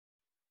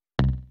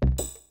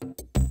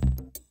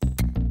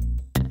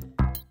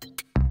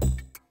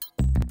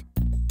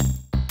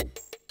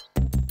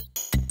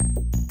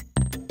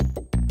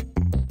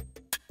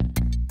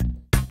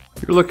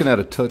You're looking at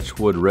a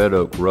touchwood red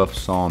oak rough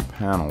sawn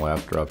panel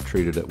after I've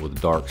treated it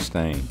with dark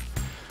stain.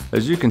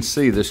 As you can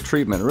see, this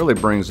treatment really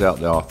brings out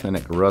the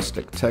authentic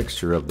rustic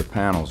texture of the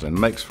panels and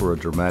makes for a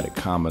dramatic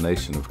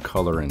combination of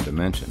color and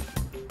dimension.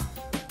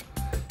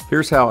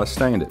 Here's how I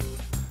stained it.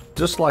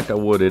 Just like I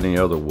would any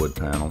other wood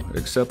panel,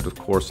 except of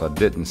course I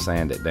didn't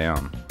sand it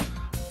down.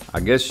 I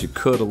guess you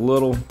could a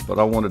little, but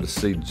I wanted to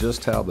see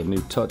just how the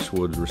new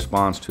touchwood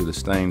responds to the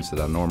stains that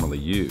I normally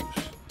use.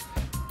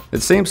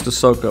 It seems to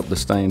soak up the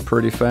stain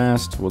pretty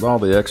fast. With all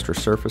the extra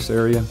surface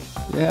area,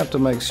 you have to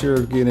make sure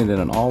of getting it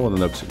in all of the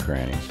nooks and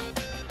crannies.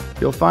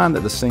 You'll find that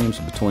the seams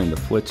between the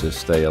flitches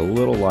stay a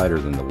little lighter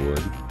than the wood,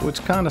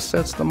 which kind of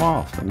sets them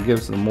off and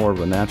gives them more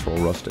of a natural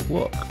rustic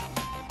look.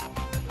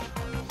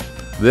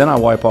 Then I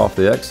wipe off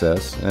the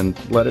excess and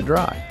let it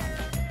dry.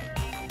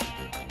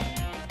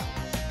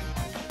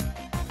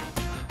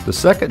 The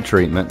second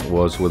treatment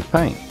was with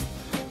paint.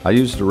 I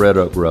used a red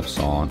oak rough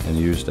sawn and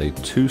used a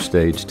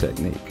two-stage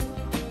technique.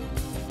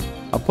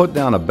 I put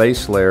down a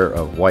base layer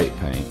of white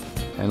paint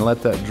and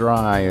let that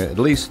dry at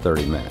least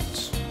 30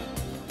 minutes.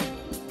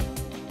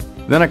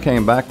 Then I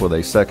came back with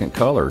a second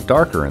color,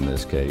 darker in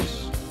this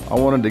case. I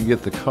wanted to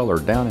get the color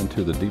down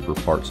into the deeper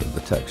parts of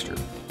the texture.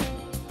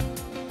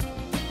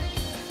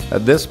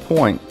 At this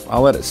point, I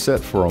let it sit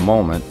for a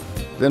moment,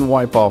 then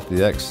wipe off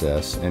the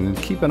excess and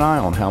keep an eye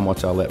on how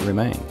much I let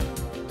remain.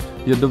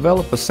 You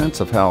develop a sense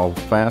of how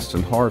fast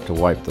and hard to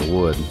wipe the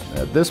wood.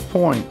 At this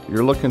point,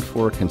 you're looking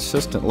for a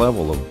consistent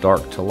level of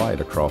dark to light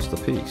across the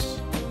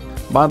piece.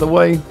 By the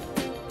way,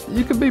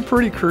 you can be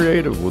pretty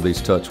creative with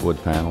these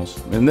touchwood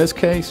panels. In this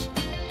case,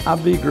 I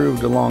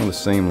V-grooved along the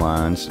seam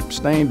lines,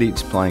 stained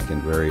each plank in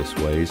various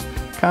ways,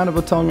 kind of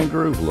a tongue and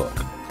groove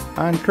look.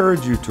 I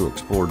encourage you to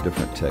explore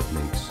different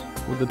techniques.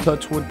 With the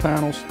touchwood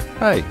panels,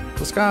 hey,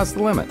 the sky's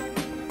the limit.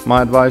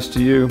 My advice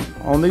to you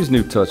on these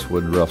new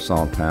touchwood rough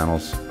sawn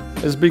panels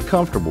is be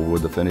comfortable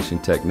with the finishing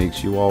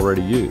techniques you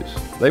already use.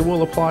 They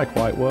will apply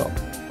quite well.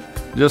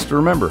 Just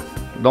remember,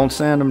 don't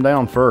sand them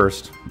down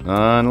first,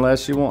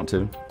 unless you want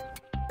to.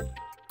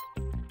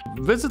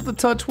 Visit the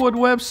Touchwood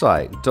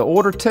website to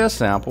order test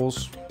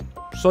samples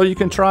so you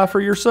can try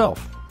for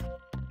yourself.